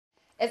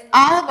It's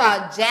all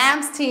about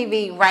Jamz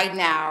TV right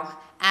now.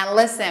 And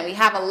listen, we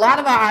have a lot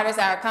of our artists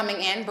that are coming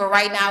in, but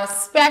right now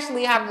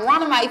especially have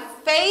one of my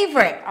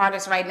favorite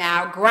artists right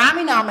now,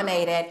 Grammy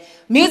nominated,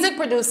 music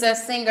producer,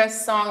 singer,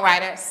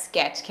 songwriter,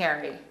 Sketch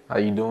Carey. How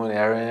you doing,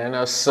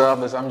 Erin?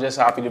 Service. I'm just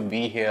happy to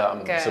be here.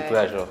 It's a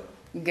pleasure.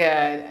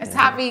 Good.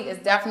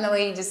 It's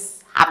definitely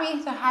just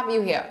happy to have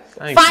you here.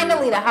 Thank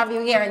Finally you. to have you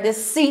here in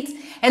this seat,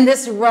 in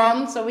this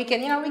room, so we can,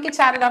 we can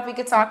chat it up, we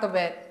can talk a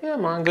bit. Yeah,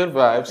 man, good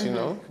vibes,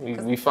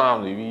 We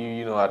family,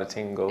 you know how the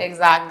thing go.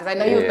 Exactly, because I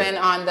know you've been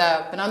on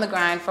the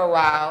grind for a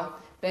while,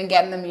 been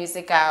getting the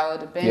music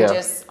out, been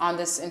just on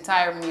this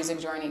entire music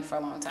journey for a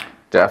long time.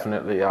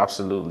 Definitely,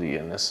 absolutely,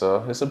 and it's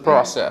a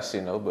process,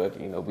 but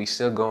we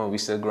still going, we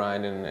still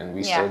grinding, and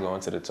we still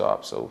going to the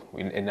top. So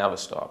it never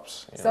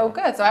stops. So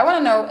good. So I want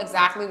to know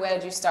exactly where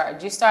did you start?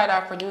 Did you start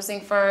off producing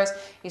first?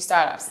 You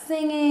started off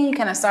singing? You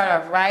kind of started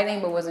off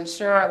writing, but wasn't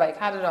sure. Like,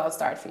 how did it all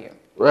start for you?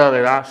 Well,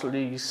 it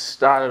actually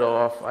started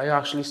off. I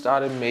actually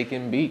started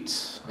making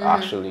beats.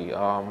 Actually,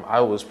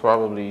 I was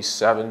probably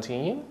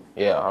 17.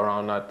 Yeah,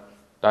 around that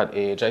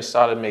age, I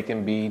started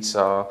making beats.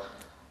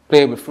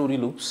 Played with Fruity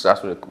Loops,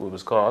 that's what it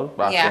was called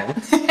back then.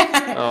 It's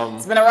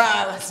been a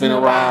while. It's been a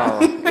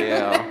while,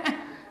 yeah.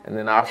 And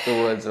then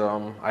afterwards,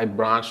 I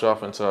branched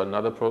off into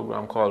another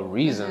program called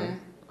Reason.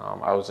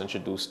 I was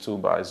introduced to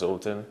by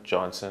Zoltan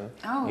Johnson.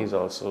 Oh. He's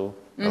also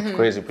a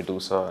crazy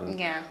producer,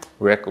 and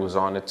Rick was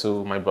on it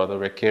too. My brother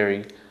Rick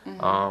Carey,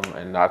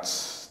 and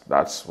that's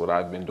what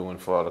I've been doing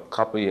for a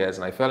couple of years.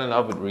 And I fell in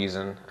love with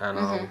Reason, and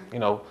I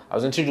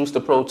was introduced to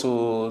Pro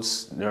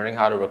Tools, learning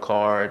how to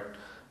record.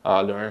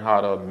 Learn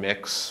how to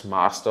mix,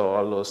 master,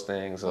 all those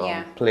things,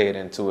 played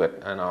into it,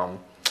 and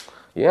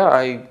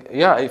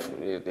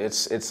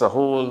it's a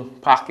whole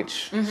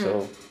package.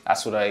 So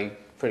that's what I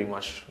pretty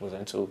much was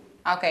into.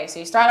 Okay, so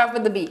you start off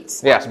with the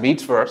beats. Yes,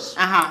 beats first.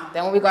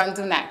 Then what we got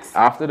into next?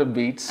 After the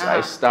beats,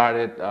 I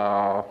started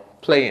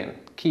playing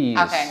keys,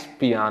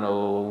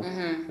 piano,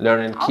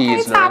 learning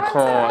keys, learning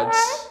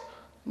chords.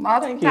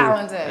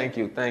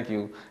 Multi-talented. Thank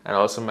you. And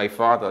also my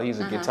father, he's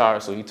a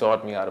guitarist, so he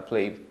taught me how to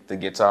play the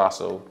guitar.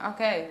 So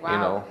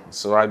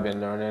so I've been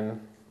learning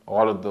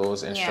all of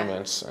those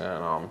instruments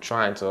and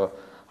trying to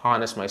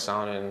harness my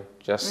sound and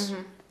just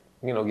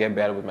get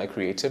better with my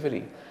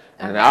creativity.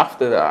 And then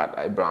after that,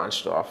 I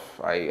branched off.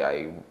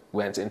 I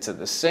went into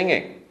the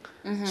singing.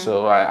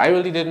 So I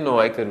really didn't know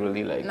I could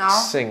really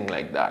sing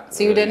like that.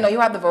 So you didn't know you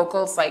had the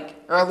vocals like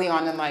early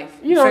on in life.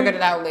 You figured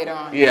it out later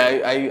on.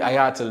 Yeah, I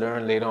had to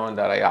learn later on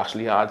that I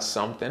actually had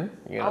something,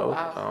 Oh,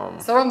 wow.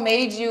 So what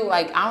made you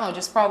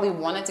just probably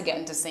wanted to get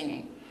into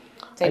singing?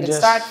 To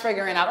start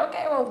figuring out,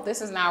 okay, well, this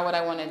is now what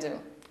I want to do.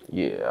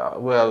 Yeah,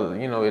 well,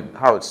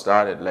 how it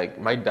started, like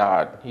my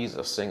dad, he's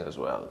a singer as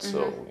well.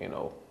 So,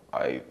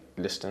 I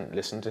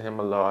listened to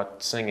him a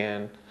lot,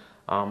 singing.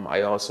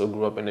 I also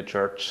grew up in the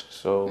church,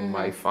 so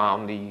my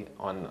family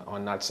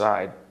on that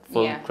side,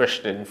 full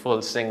Christian,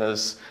 full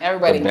singers.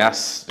 Everybody. The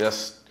best,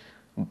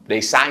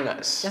 they sang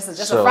us.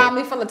 Just a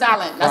family full of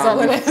talent. That's all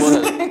it is.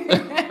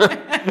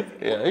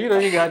 Yeah,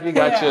 you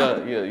got your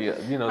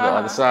the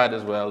other side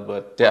as well,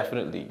 but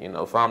definitely,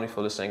 family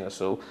full of singers.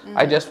 So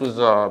I just was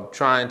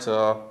trying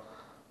to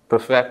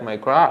perfect my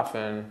craft,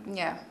 and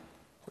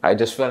I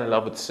just fell in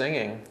love with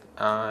singing,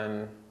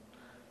 and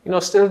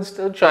still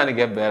trying to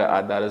get better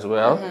at that as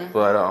well.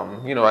 But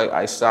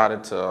I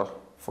started to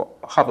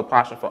have a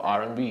passion for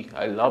R&B.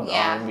 I loved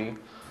R&B.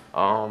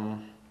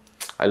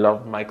 I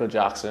love Michael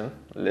Jackson.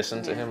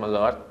 Listen to him a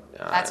lot.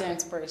 That's your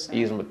inspiration.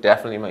 He's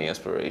definitely my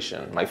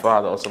inspiration. My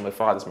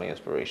father's my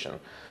inspiration.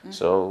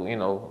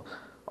 So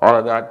all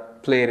of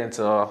that played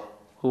into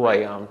who I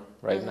am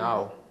right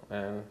now.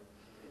 And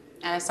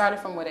it started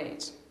from what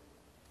age?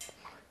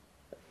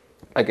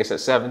 Like I said,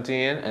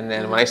 17, and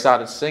then when I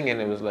started singing,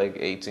 it was like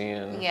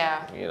 18.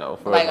 Yeah.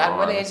 Like at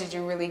what age did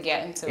you really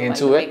get into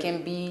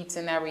making beats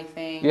and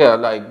everything? Yeah,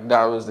 like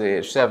that was the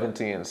age,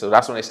 17. So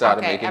that's when I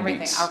started making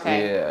beats.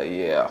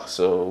 Okay. Yeah.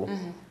 So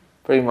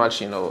pretty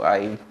much,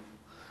 I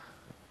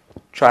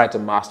tried to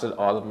master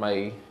all of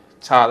my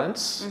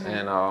talents,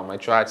 and I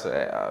tried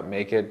to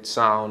make it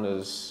sound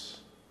just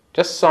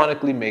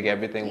sonically make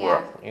everything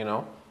work.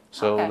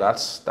 So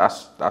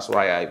that's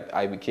why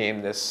I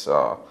became this.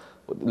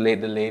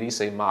 The ladies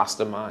say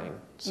mastermind.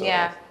 So.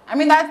 Yeah, I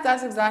mean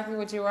that's exactly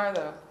what you are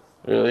though.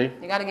 Really?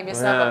 You got to give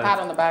yourself a pat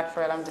on the back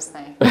for it. I'm just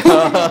saying.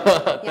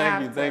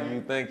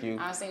 Thank you.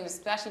 I'm saying,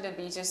 especially to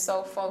be just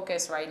so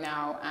focused right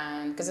now,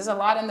 and because there's a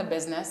lot in the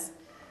business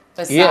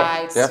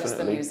besides just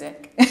the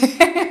music.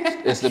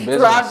 It's the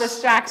business. A lot of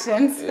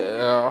distractions.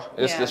 Yeah,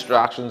 it's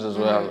distractions as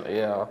well.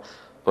 Yeah,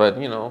 but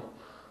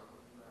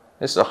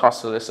it's a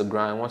hustle, it's a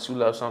grind. Once you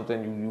love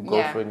something, you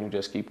go for it and you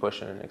just keep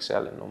pushing and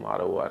excelling no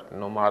matter what.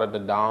 No matter the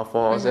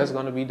downfalls, there's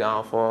going to be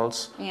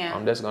downfalls.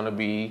 There's going to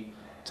be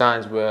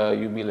times where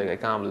you be like, I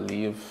can't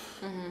believe,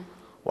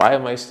 why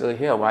am I still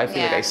here? Why I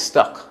feel like I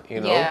stuck,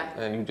 And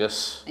you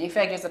just... And you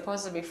feel like you're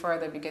supposed to be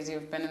further because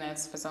you've been in it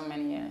for so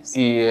many years.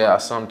 Yeah,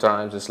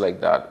 sometimes it's like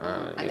that.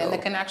 And then the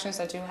connections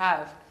that you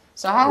have.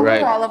 So how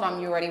who all of them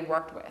you already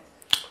worked with?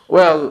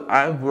 Well,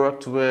 I've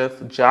worked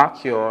with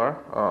Jack Yor.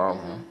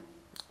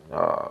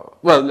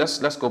 Well,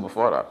 let's go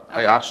before that.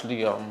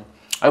 Okay.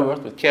 I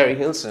worked with Carey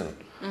Hilson.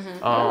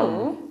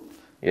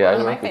 Yeah,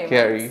 I worked with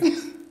Carey.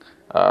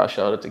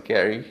 Shout out to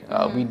Carey.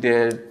 We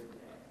did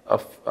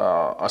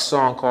a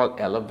song called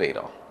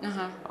Elevator.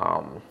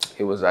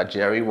 It was at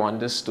Jerry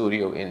Wonder's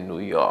studio in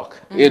New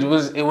York. It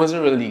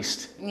wasn't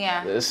released.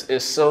 Yeah.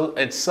 It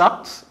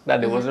sucked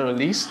that it wasn't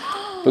released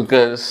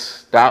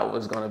because that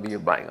was gonna be a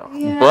banger.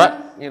 Yeah. But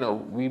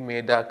we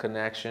made that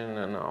connection,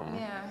 and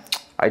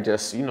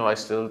I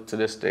still to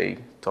this day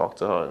talk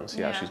to her and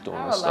see how she's doing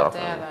and stuff.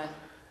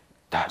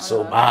 That's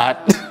so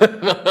bad.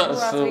 Who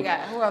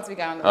else we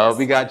got on the list?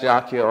 We got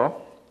Jack Yor.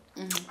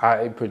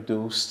 I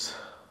produced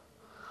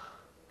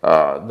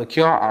the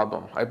Cure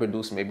album. I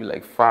produced maybe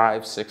like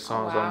 5-6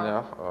 songs on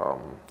there.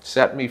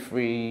 Set Me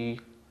Free,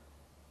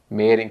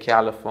 Made in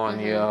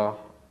California,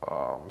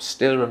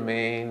 Still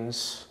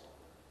Remains.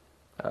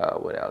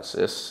 What else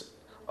is?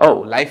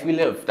 Life We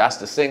Live. That's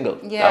the single.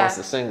 Yeah. That was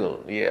the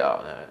single.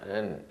 Yeah.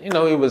 And it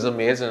was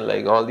amazing.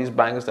 Like all these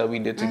bangers that we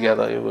did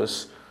together, it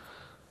was,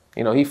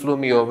 he flew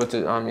me over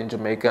to in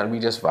Jamaica and we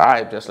just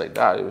vibed just like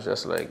that. It was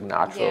just like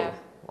natural,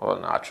 all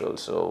natural.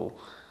 So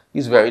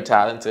he's very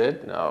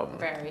talented.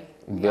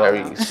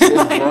 Very.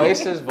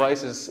 His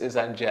voice is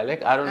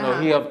angelic. I don't know.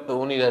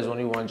 There's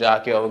only one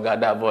Jack Yor who got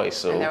that voice.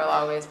 So and there will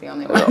always be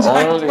only one.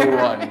 Only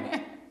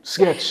one.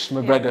 Sketch,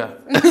 my brother.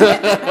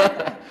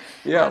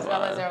 Yeah. As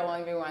well as there will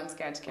only be one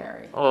Sketch,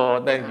 Carey.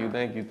 Oh, thank you.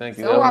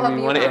 So all of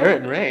you want to air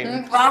it in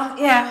rain. Well,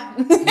 yeah.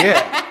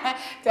 Yeah.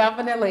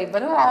 Definitely.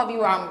 But who all of you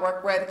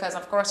work with? Because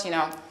of course,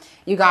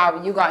 you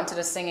got into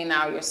the singing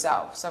now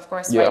yourself. So of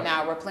course, right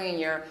now we're playing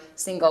your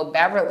single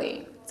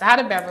Beverly. So how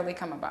did Beverly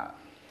come about?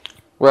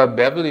 Well,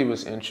 Beverly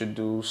was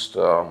introduced.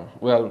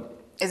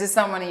 Is it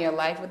someone in your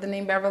life with the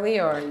name Beverly,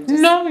 or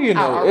no?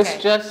 It's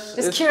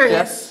just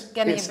curious.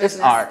 It's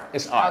art.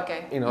 It's art.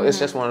 Okay. It's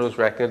just one of those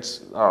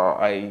records.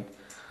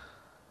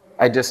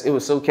 It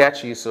was so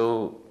catchy.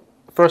 So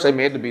first I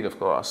made the beat, of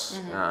course,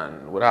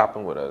 and what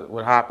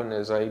happened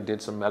is I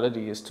did some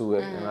melodies to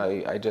it, and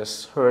I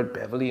just heard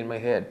Beverly in my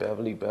head.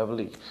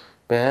 Beverly,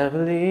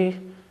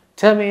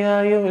 tell me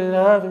how you were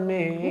loving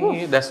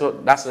me. That's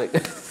like.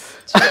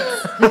 So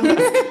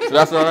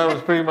that's what I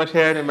was pretty much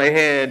hearing in my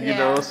head,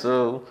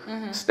 So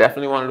it's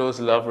definitely one of those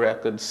love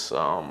records.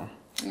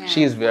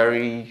 She's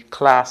very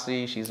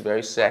classy. She's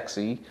very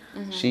sexy.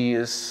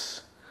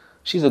 She's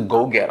a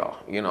go-getter,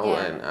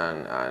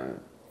 and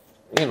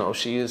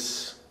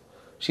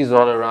she's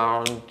all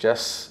around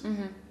just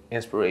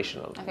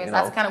inspirational. Okay, so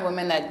that's the kind of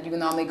woman that you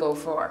normally go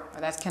for, or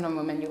that's the kind of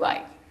woman you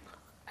like.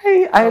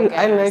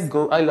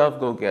 I love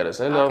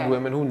go-getters. I love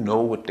women who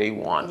know what they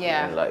want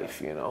in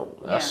life.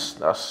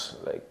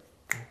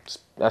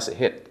 That's a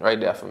hit right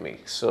there for me.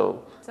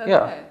 So yeah.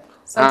 Good.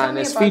 So and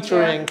it's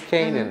featuring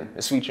Kanan.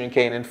 It's featuring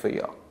Kanan for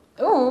y'all.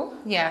 Ooh,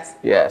 yes.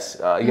 Yes,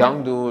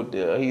 young dude.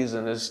 He's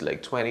in his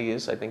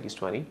 20s. I think he's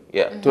 20.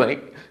 Yeah, 20.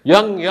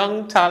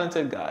 Young,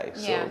 talented guy.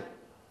 So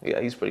yeah,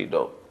 he's pretty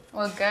dope.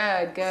 Well,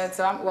 good.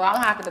 So I'm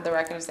happy that the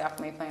record is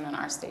definitely playing on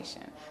our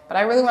station. But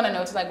I really want to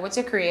know what's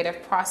your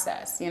creative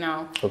process,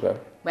 Okay.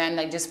 When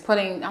I'm just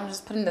putting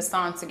the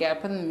songs together,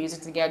 putting the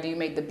music together. Do you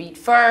make the beat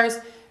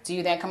first? Do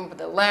you then come up with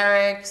the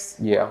lyrics?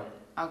 Yeah.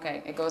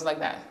 Okay, it goes like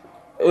that.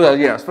 Well,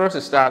 yeah. First,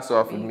 it starts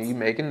off with me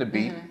making the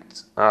beat.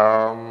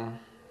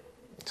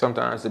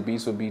 Sometimes the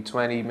beats will be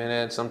 20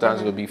 minutes.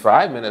 Sometimes it will be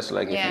 5 minutes.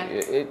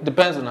 It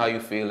depends on how you're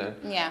feeling.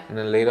 Yeah. And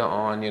then later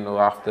on,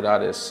 after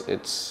that,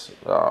 it's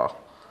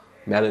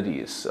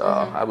melodies.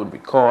 I would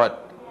record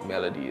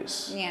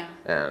melodies. Yeah.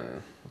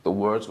 And the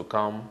words will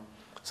come.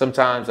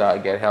 Sometimes I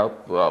get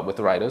help with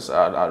writers.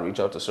 I'll reach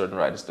out to certain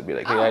writers to be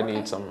like, hey, I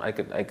need some. I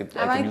could use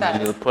a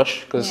little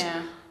push because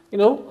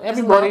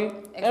everybody.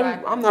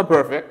 I'm not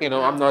perfect.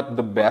 I'm not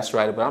the best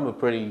writer, but I'm a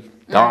pretty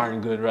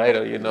darn good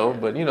writer.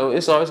 But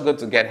it's always good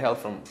to get help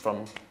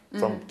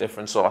from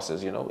different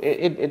sources.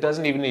 It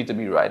doesn't even need to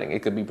be writing.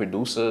 It could be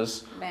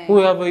producers,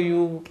 whoever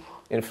you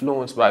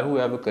influenced by,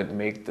 whoever could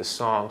make the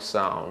song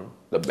sound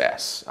the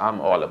best. I'm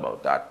all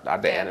about that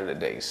at the end of the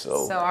day.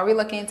 So are we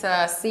looking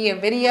to see a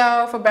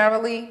video for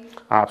Beverly?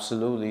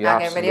 Absolutely.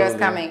 Okay, video is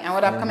coming. And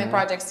what upcoming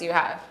projects do you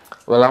have?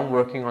 Well, I'm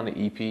working on the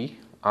EP.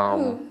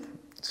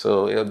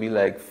 So it'll be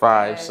like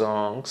 5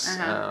 songs.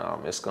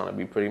 It's gonna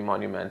be pretty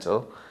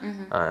monumental,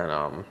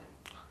 and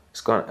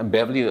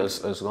Beverly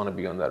is gonna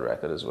be on that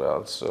record as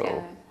well.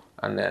 So,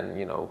 and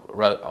then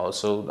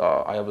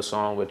also I have a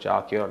song with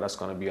Jack Yor that's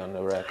gonna be on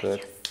the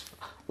record.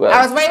 Well,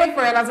 I was waiting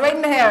for it. I was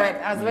waiting to hear it.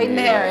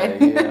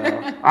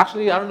 Yeah.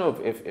 Actually, I don't know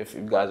if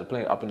you guys are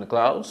playing Up in the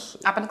Clouds.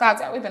 Up in the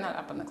Clouds, yeah, we've been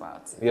Up in the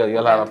Clouds. Yeah,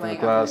 you'll have Up in the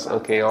Clouds.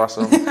 Okay,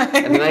 awesome.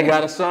 And then I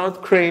got a song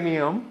with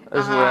Cranium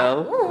as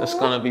well. Ooh. It's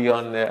gonna be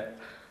on there.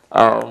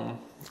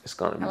 It's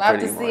gonna be. I love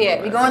to see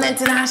it. We're going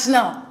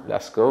international.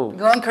 Let's go. We're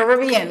going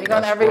Caribbean. We're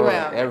going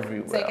everywhere.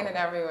 Everywhere. Taking it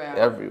everywhere.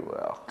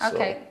 Everywhere.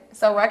 Okay.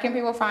 So where can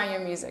people find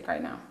your music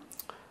right now?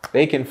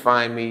 they can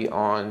find me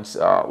on,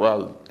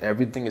 well,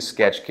 everything is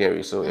Sketch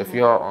Carey. So if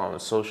you're on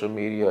social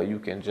media, you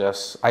can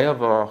just, I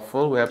have a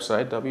full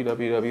website,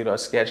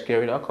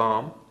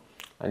 www.sketchcarey.com,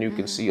 and you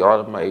can see all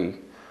of my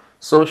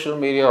social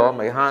media, all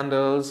my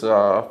handles,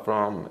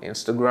 from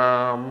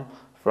Instagram,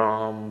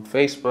 from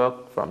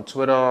Facebook, from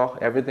Twitter,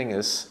 everything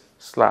is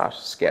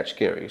 /Sketch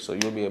Carey. So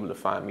you'll be able to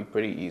find me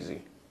pretty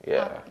easy.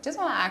 Yeah. I just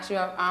want to ask you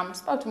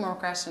about 2 more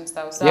questions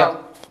though.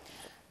 So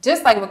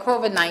just like with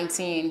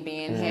COVID-19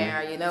 being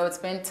here, you know, it's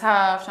been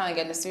tough trying to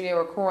get in the studio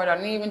record, or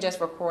even just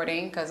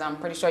recording, because I'm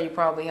pretty sure you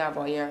probably have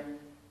all your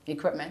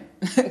equipment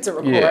to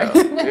record.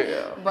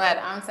 Yeah. But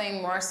I'm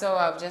saying more so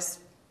of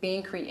just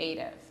being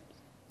creative,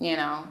 you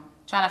know,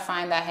 trying to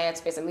find that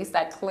headspace, at least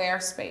that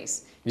clear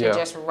space to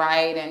just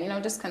write, and, you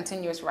know, just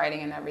continuous writing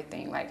and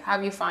everything. Like,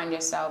 have you find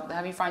yourself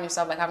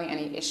like having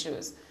any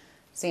issues,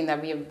 seeing that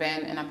we have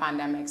been in a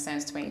pandemic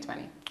since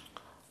 2020?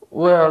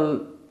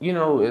 Well, you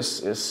know,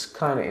 it's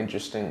kind of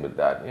interesting with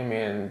that. I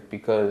mean,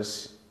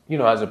 because, you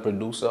know, as a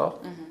producer,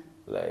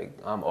 like,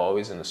 I'm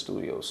always in the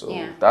studio. So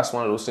that's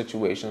one of those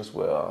situations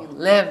where you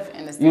live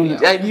in the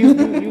studio.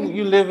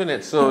 You live in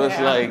it. So it's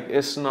like,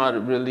 it's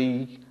not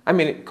really, I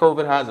mean,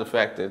 COVID has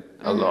affected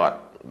a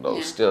lot, though,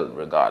 still,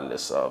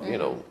 regardless of, you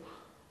know,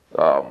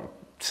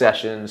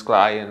 sessions,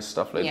 clients,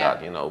 stuff like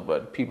that, you know,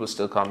 but people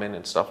still come in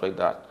and stuff like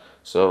that.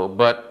 So,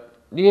 but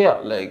yeah,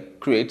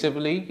 like,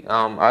 creatively,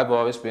 I've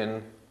always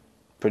been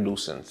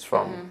producing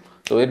from,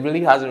 so it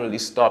really hasn't really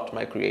stopped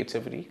my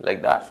creativity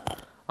like that.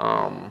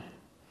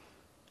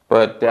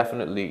 But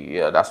definitely,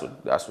 yeah, that's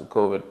what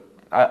COVID,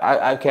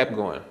 I kept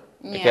going.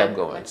 I kept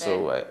going.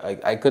 So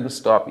I couldn't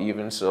stop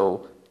even.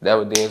 So there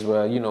were days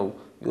where, you know,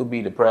 you'll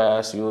be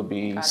depressed, you'll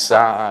be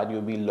sad,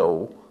 you'll be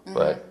low,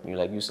 but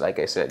like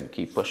I said, you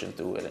keep pushing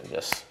through it, and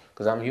just,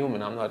 because I'm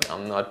human, I'm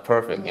not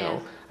perfect, you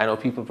know. I know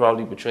people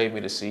probably betrayed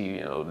me to see,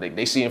 you know,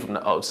 they see him from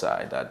the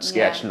outside. That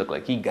Sketch looked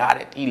like he got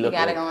it. He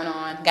got it going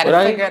on. Got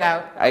to figure it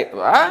out.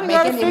 I'm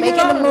making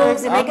the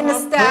moves, you're making the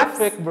steps.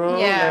 Perfect, bro.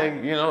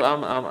 Like, you know,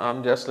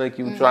 I'm just like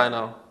you, trying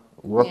to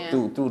work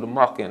through the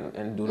muck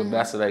and do the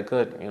best that I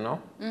could, you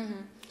know.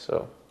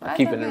 So I'm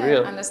keeping it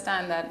real. I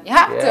understand that. You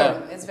have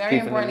to. It's very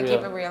important to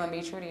keep it real and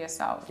be true to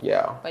yourself.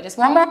 Yeah. But just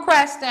one more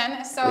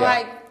question. So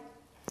like,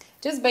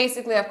 just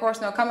basically, of course,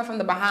 now coming from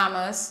the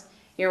Bahamas,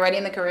 you're already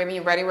in the Caribbean,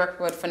 you're ready to work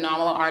with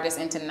phenomenal artists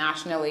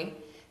internationally.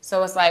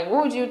 So it's like,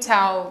 what would you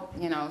tell,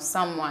 you know,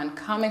 someone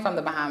coming from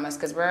the Bahamas,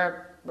 because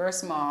we're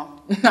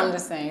small, I'm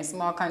just saying,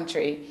 small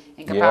country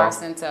in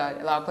comparison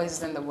to a lot of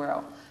places in the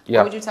world.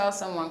 What would you tell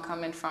someone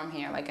coming from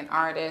here, like an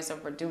artist, a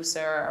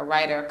producer, a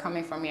writer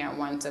coming from here and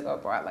wanting to go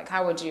abroad? Like,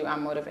 how would you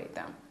motivate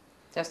them,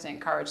 just to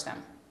encourage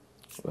them?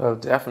 Well,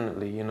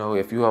 definitely, you know,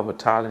 if you have a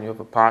talent, you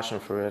have a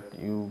passion for it,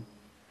 you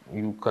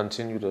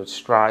continue to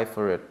strive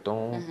for it.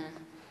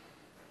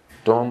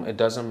 Don't, it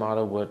doesn't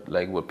matter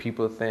what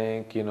people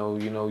think, you know,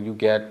 you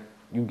get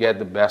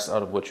the best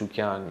out of what you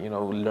can, you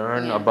know,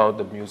 learn about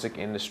the music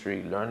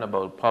industry, learn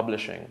about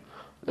publishing,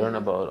 learn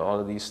about all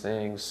of these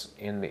things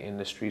in the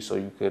industry, so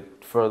you could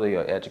further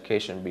your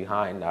education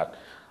behind that.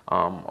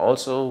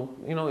 Also,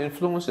 you know,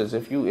 influences.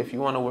 If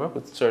you want to work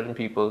with certain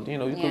people, you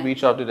know, you can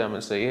reach out to them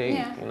and say,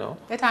 hey, you know,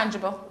 they're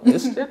tangible.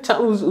 Who's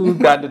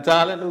got the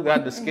talent, who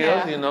got the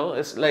skills, you know.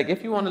 It's like,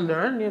 if you want to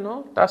learn, you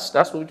know, that's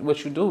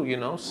what you do, you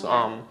know.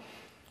 So,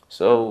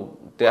 so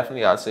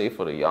definitely, I'd say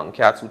for the young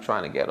cats who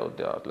trying to get out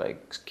there,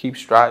 like, keep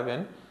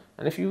striving.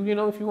 And if you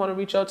want to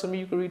reach out to me,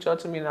 you can reach out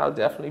to me, and I'll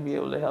definitely be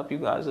able to help you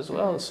guys as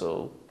well.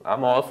 So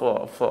I'm all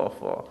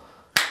for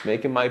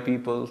making my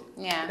people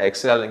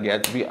excel and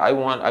I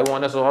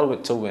want us all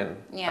to win.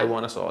 I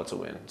want us all to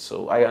win.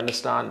 So I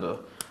understand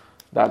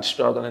that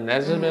struggle, and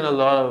there's been a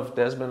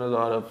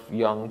lot of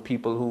young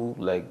people who,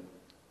 like,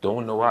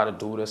 don't know how to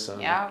do this,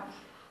 and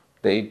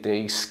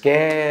they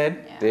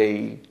scared,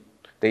 they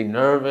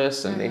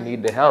nervous, and they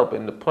need the help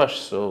and the push.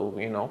 So,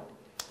 you know,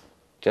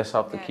 just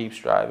have to keep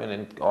striving,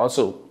 and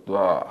also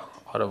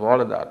out of all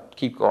of that,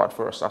 keep God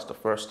first. That's the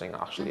first thing,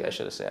 actually. I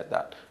should have said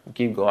that.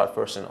 Keep God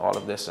first in all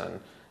of this,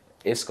 and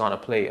it's gonna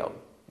play out.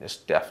 It's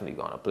definitely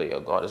gonna play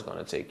out. God is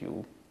gonna take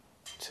you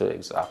to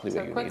exactly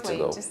where you need to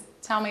go. Just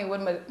tell me what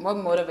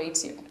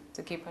motivates you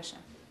to keep pushing.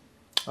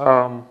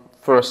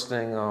 First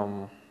thing,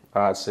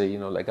 I'd say, you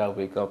know, like, I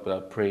wake up, I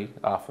pray,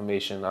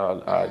 affirmation.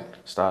 I'd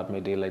start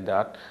my day like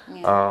that.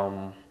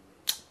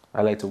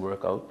 I like to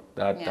work out.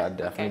 That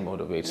definitely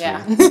motivates me.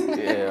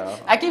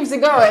 That keeps it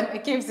going.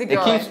 It keeps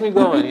me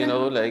going, you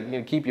know, like, you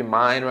know, keep your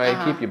mind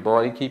right, keep your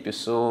body, keep your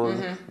soul,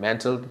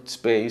 mental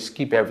space,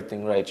 keep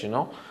everything right, you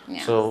know.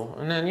 So,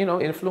 and then, you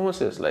know,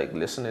 influences, like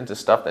listening to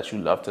stuff that you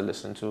love to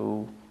listen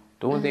to,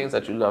 doing things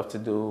that you love to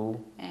do.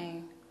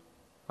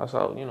 That's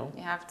how, you know.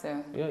 You have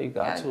to. Yeah, you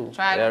got to.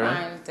 Try to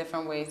find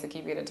different ways to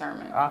keep you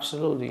determined.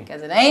 Absolutely.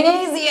 Because it ain't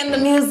easy in the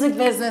music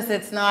business.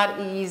 It's not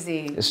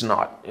easy. It's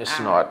not. It's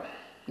not.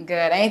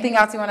 Good. Anything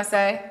else you want to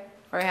say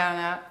before we head on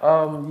out?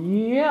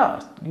 Yeah.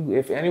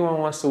 If anyone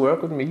wants to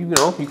work with me, you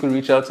know, you can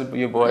reach out to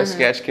your boy,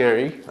 Sketch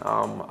Carey.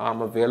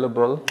 I'm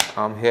available.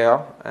 I'm here,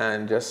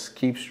 and just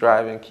keep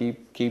striving,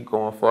 keep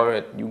going for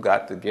it. You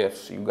got the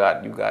gifts. You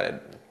got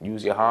it.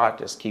 use your heart,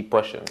 just keep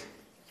pushing.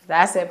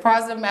 That's it.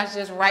 Positive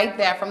messages right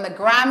there from the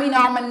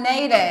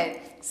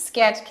Grammy-nominated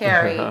sketch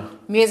Carey,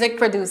 music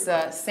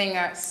producer,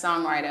 singer,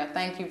 songwriter.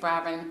 Thank you for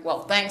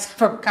thanks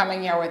for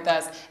coming here with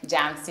us,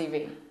 Jamz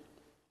TV.